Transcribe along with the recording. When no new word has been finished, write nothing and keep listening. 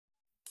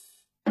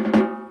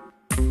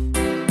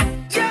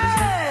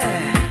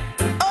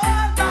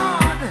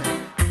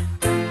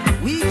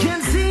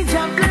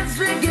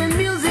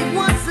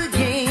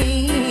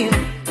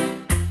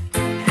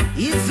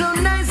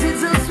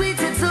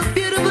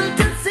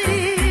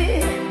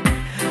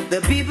The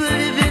people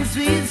live in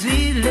sweet,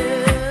 sweet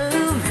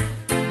love.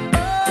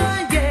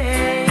 Oh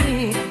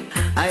yeah,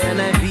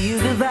 and I feel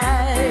the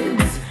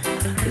vibes.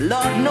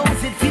 Lord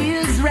knows it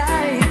feels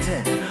right.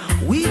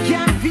 We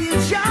can feel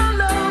your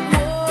love,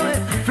 boy,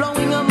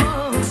 flowing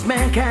amongst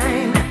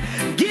mankind.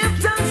 Give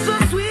thanks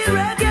to sweet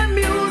reggae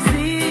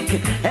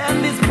music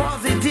and this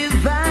positive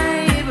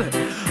vibe.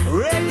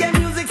 Reggae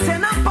music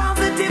send a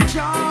positive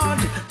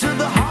charge to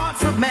the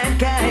hearts of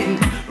mankind.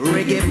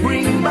 Reggae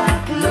bring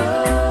back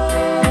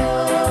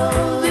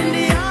love in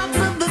the hearts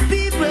of the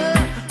people.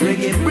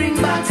 Reggae bring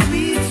back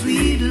sweet,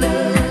 sweet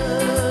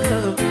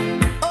love.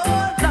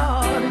 Oh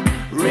Lord,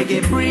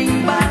 reggae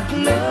bring back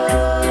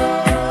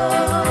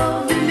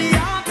love in the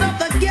heart of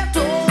the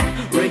ghetto.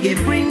 Reggae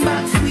bring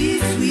back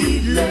sweet,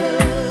 sweet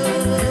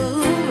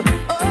love.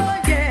 Oh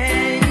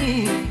yeah,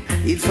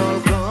 it's all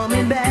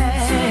coming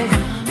back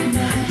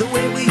the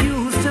way we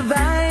used to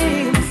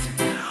vibes.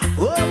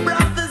 Oh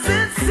brothers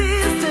and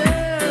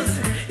sisters,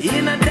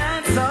 in a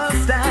dancehall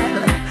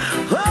style.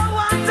 Oh,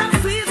 what a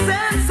sweet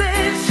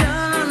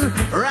sensation,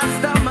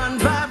 Rastaman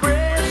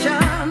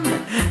vibration.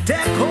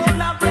 Take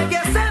hold of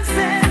reggae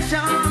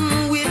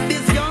sensation with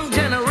this young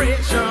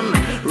generation.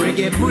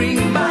 Reggae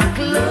bring back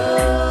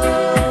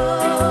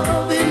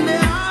love in the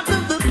heart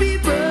of the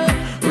people.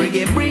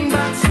 Reggae bring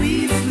back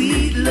sweet,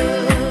 sweet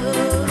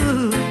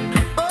love.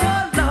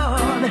 Oh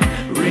Lord,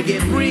 reggae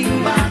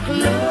bring back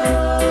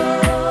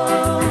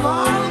love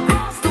all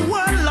across the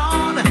world,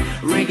 Lord.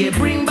 Reggae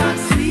bring back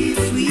sweet,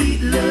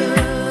 sweet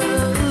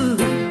love.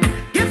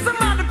 Get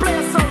somebody to play a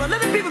solo.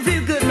 Let the people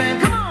feel good, man.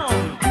 Come on.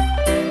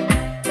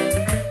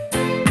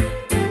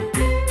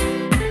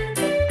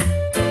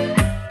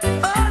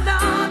 Oh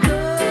Lord,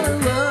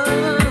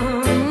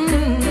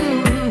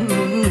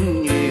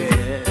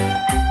 yeah.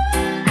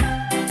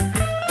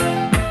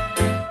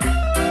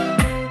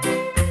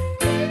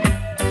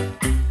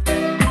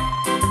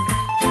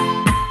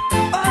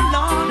 Oh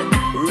Lord,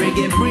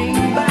 reggae bring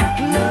back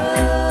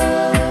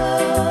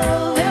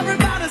love.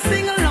 Everybody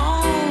sing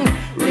along.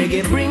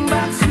 Reggae bring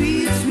back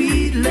sweet,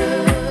 sweet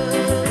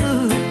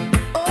love.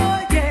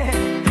 Oh yeah,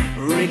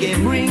 reggae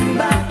bring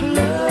back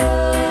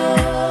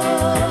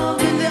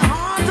love in the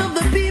heart of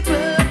the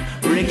people.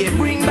 Reggae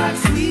bring back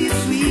sweet,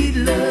 sweet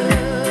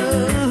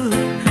love.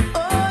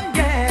 Oh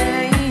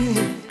yeah,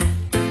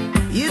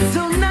 it's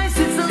so nice,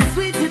 it's so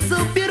sweet, it's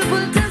so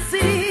beautiful to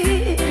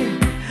see.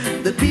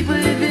 The people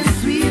live in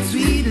sweet,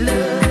 sweet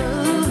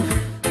love.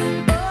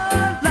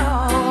 Oh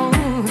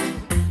Lord,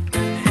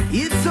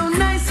 it's so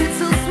nice, it's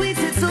so sweet,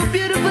 it's so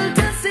beautiful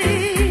to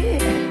see.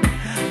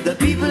 The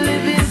people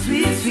live in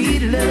sweet,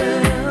 sweet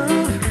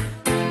love.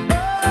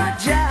 Oh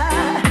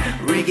Jah,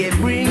 reggae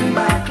bring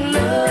back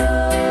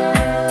love.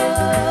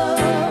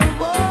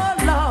 Oh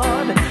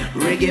Lord,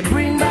 reggae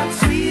bring back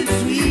sweet,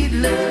 sweet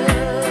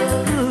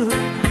love.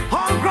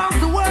 All across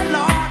the world,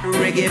 Lord,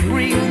 reggae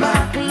bring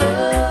back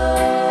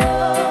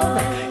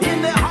love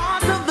in the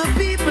heart of the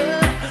people.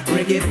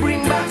 Reggae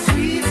bring back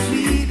sweet,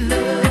 sweet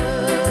love.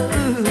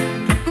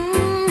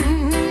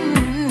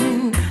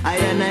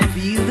 And I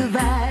feel the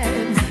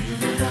vibes.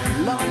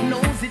 Lord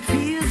knows it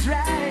feels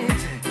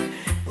right.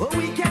 Oh,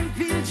 we can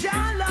feel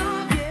your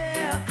love,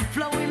 yeah,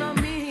 flowing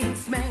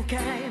amongst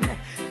mankind.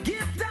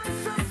 Give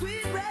thanks to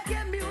sweet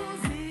reggae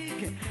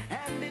music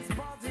and this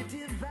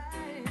positive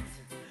vibes.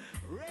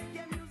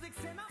 Reggae music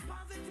send a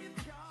positive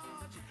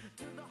charge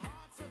to the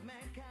hearts of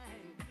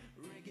mankind.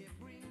 Reggae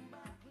bring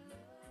back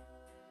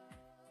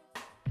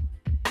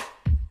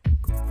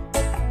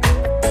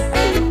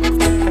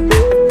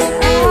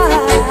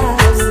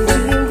I've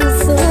seen the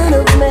Son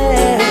of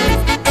Man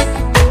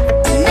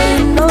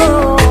in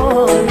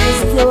all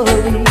His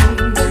glory,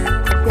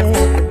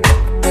 yeah.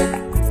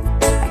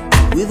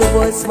 With a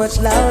voice much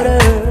louder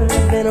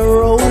than a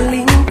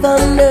rolling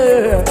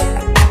thunder,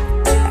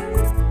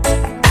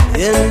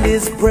 and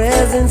His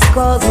presence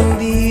causing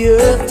the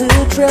earth to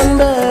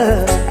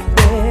tremble,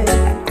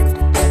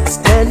 yeah.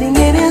 Standing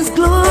in His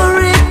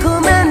glory,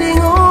 commanding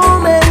all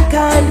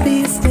mankind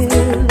be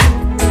still.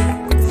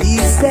 He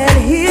said,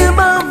 hear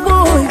my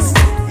voice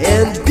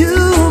and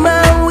do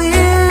my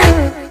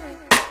will.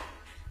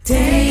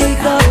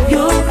 Take up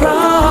your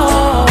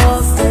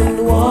cross and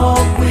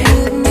walk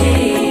with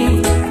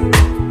me.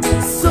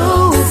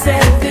 So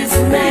said this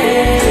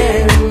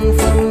man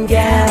from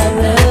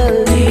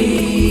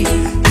Galilee.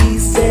 He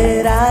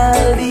said,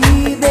 I'll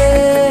be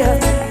there,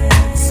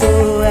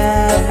 so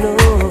have no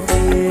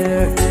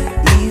fear.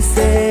 He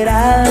said,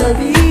 I'll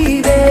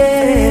be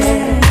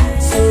there,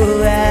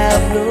 so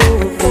have no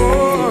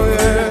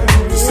fear.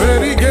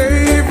 Said he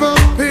gave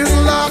up his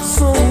life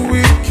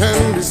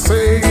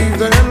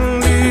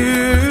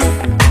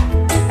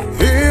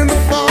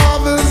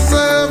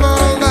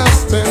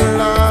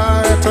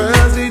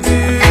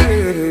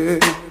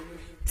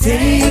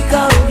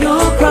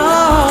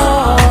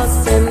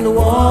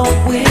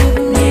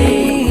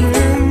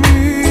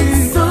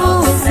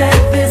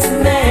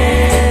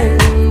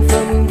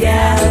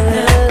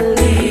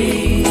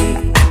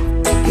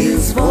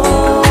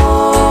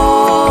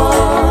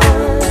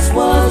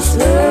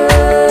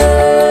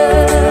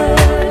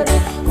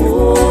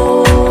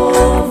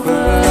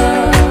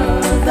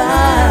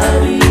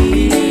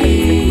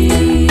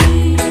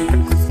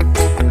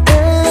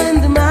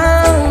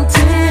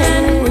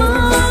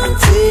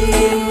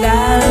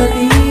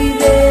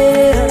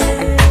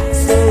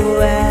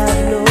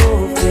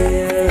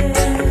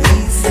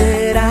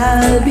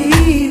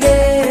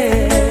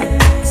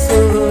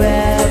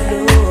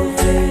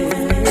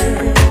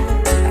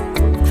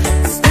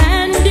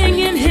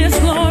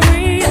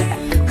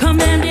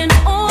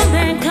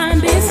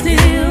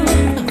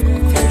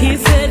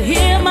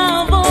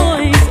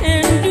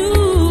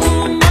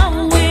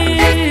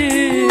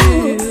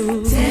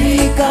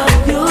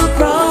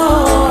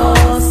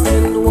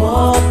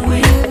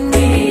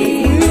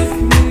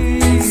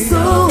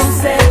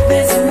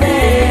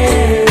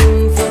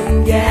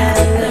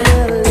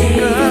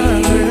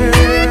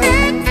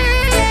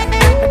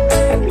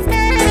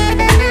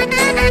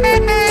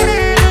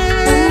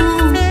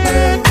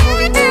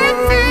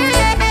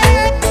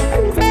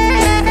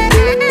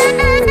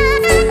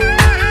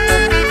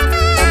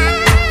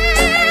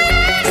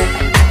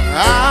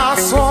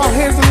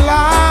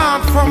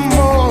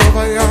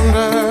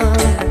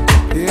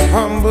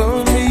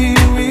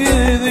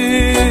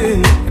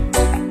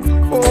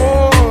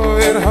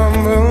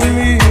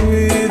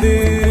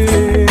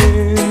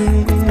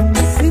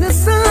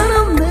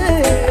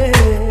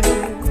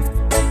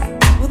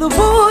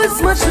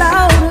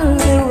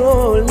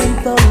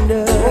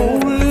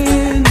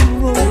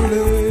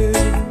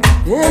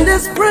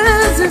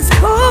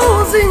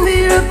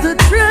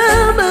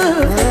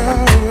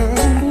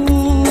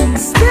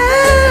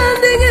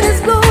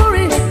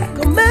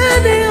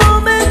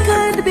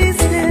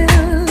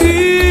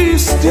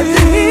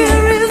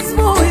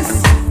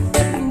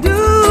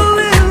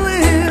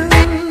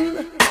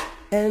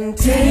and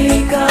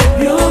take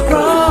up your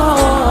cross.